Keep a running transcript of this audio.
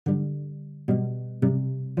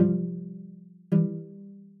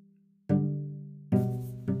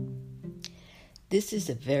This is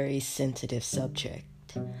a very sensitive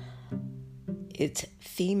subject. It's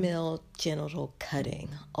female genital cutting,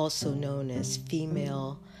 also known as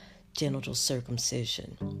female genital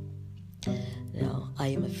circumcision. Now, I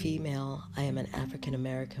am a female. I am an African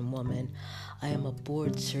American woman. I am a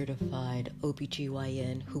board-certified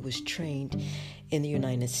OBGYN who was trained in the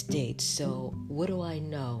United States. So what do I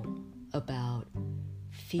know about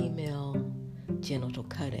female genital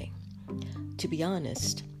cutting? To be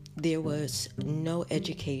honest, there was no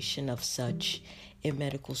education of such in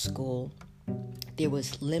medical school. There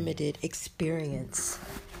was limited experience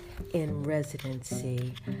in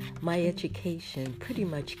residency. My education pretty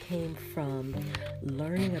much came from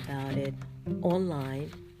learning about it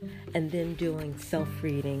online and then doing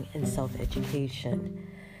self-reading and self-education.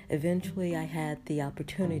 Eventually, I had the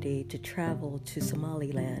opportunity to travel to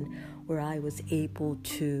Somaliland, where I was able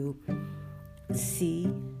to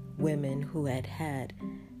see women who had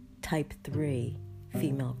type 3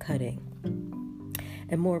 female cutting.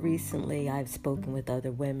 And more recently, I've spoken with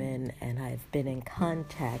other women and I've been in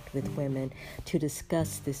contact with women to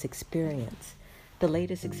discuss this experience. The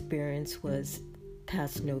latest experience was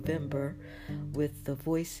past November with the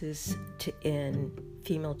Voices to End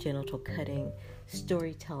Female Genital Cutting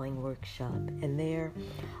Storytelling Workshop. And there,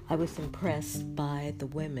 I was impressed by the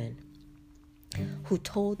women who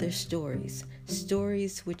told their stories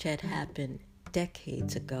which had happened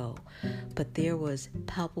decades ago, but there was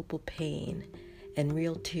palpable pain and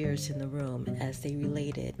real tears in the room as they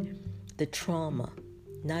related the trauma,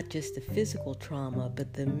 not just the physical trauma,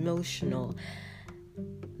 but the emotional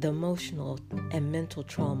and mental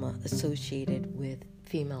trauma associated with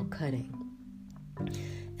female cutting.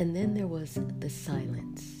 And then there was the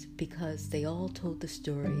silence, because they all told the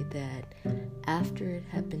story that after it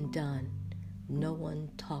had been done, no one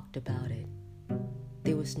talked about it.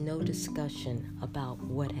 There was no discussion about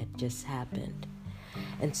what had just happened.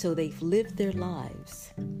 And so they've lived their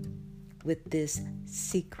lives with this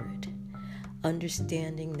secret,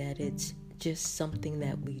 understanding that it's just something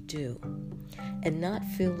that we do, and not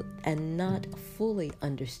fully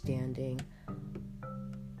understanding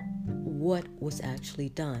what was actually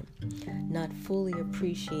done, not fully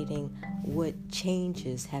appreciating what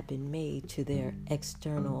changes have been made to their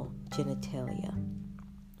external genitalia.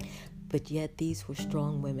 But yet these were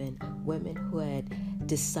strong women who had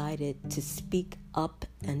decided to speak up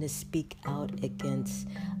and to speak out against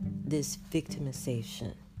this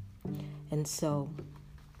victimization. And so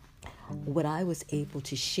what I was able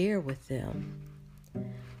to share with them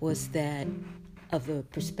was that of the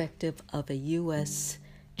perspective of a U.S.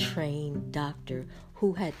 trained doctor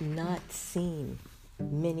who had not seen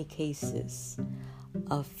many cases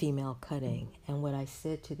of female cutting. And what I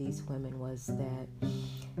said to these women was that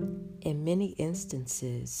in many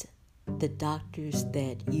instances, the doctors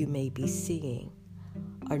that you may be seeing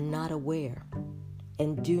are not aware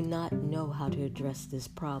and do not know how to address this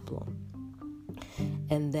problem.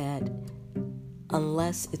 And that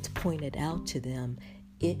unless it's pointed out to them,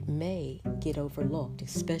 it may get overlooked,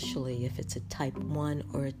 especially if it's a type 1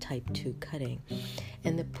 or a type 2 cutting.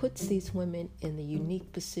 And it puts these women in the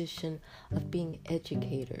unique position of being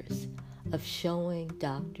educators, of showing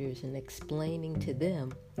doctors and explaining to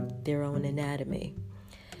them their own anatomy.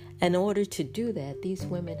 In order to do that, these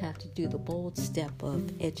women have to do the bold step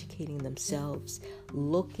of educating themselves,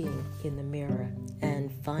 looking in the mirror,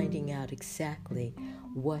 and finding out exactly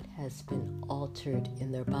what has been altered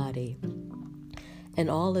in their body. And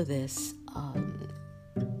all of this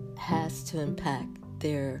has to impact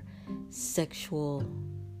their sexual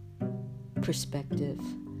perspective,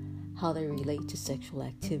 how they relate to sexual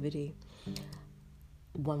activity.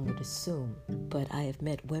 One would assume, but I have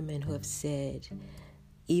met women who have said,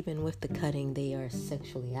 even with the cutting, they are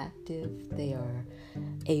sexually active, they are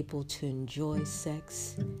able to enjoy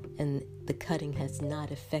sex, and the cutting has not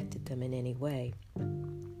affected them in any way.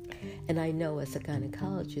 And I know as a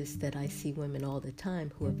gynecologist that I see women all the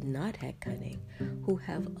time who have not had cutting, who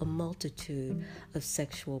have a multitude of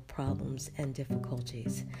sexual problems and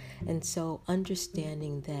difficulties. And so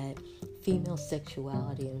understanding that female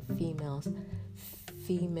sexuality and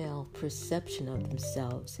female perception of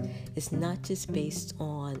themselves is not just based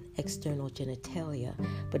on external genitalia,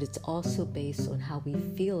 but it's also based on how we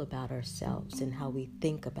feel about ourselves and how we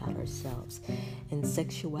think about ourselves. And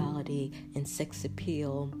sexuality and sex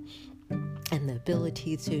appeal and the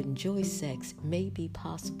ability to enjoy sex may be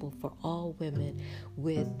possible for all women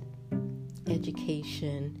with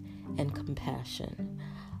education and compassion.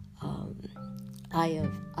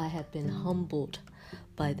 I have been humbled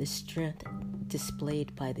by the strength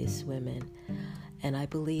displayed by these women, and I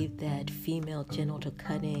believe that female genital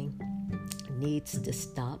cutting needs to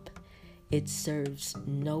stop. It serves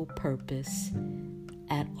no purpose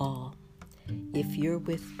at all. If you're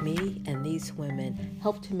with me and these women,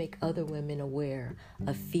 help to make other women aware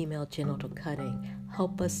of female genital cutting.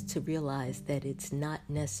 Help us to realize that it's not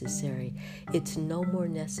necessary. It's no more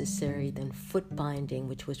necessary than foot binding,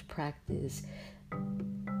 which was practiced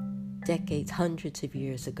decades, hundreds of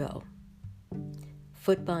years ago.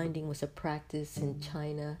 Foot binding was a practice in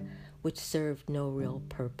China which served no real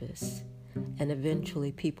purpose. And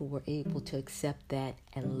eventually people were able to accept that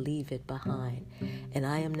and leave it behind. And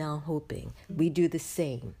I am now hoping we do the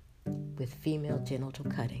same with female genital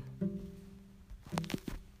cutting.